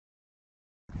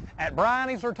At Bryan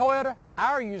Easler Toyota,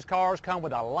 our used cars come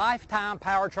with a lifetime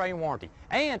powertrain warranty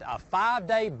and a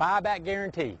 5-day buyback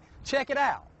guarantee. Check it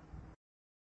out.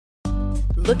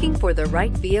 Looking for the right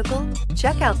vehicle?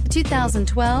 Check out the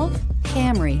 2012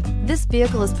 Camry. This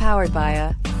vehicle is powered by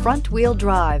a front-wheel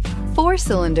drive,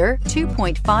 4-cylinder,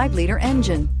 2.5-liter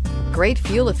engine. Great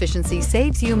fuel efficiency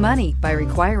saves you money by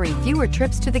requiring fewer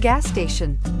trips to the gas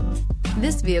station.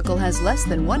 This vehicle has less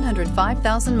than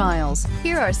 105,000 miles.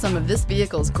 Here are some of this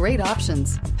vehicle's great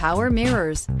options: power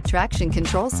mirrors, traction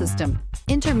control system,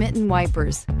 intermittent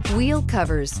wipers, wheel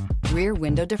covers, rear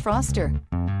window defroster.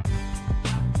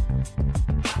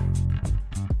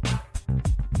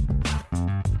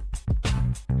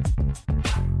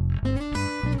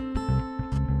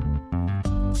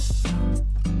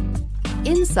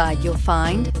 Inside you'll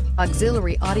find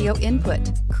auxiliary audio input,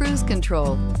 cruise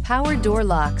control, power door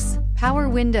locks, power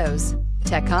windows,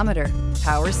 tachometer,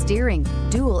 power steering,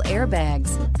 dual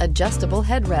airbags, adjustable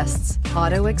headrests,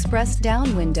 auto express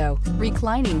down window,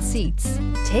 reclining seats.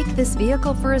 Take this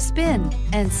vehicle for a spin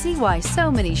and see why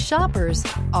so many shoppers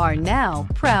are now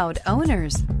proud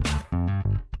owners.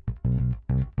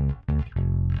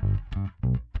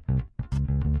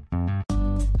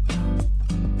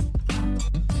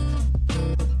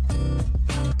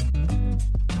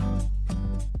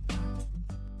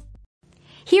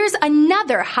 Here's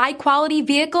another high-quality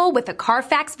vehicle with a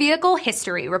Carfax Vehicle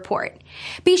History Report.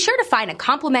 Be sure to find a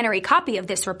complimentary copy of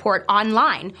this report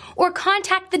online or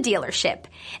contact the dealership.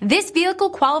 This vehicle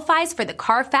qualifies for the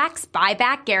Carfax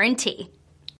Buyback Guarantee.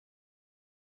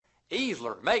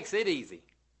 Easler makes it easy.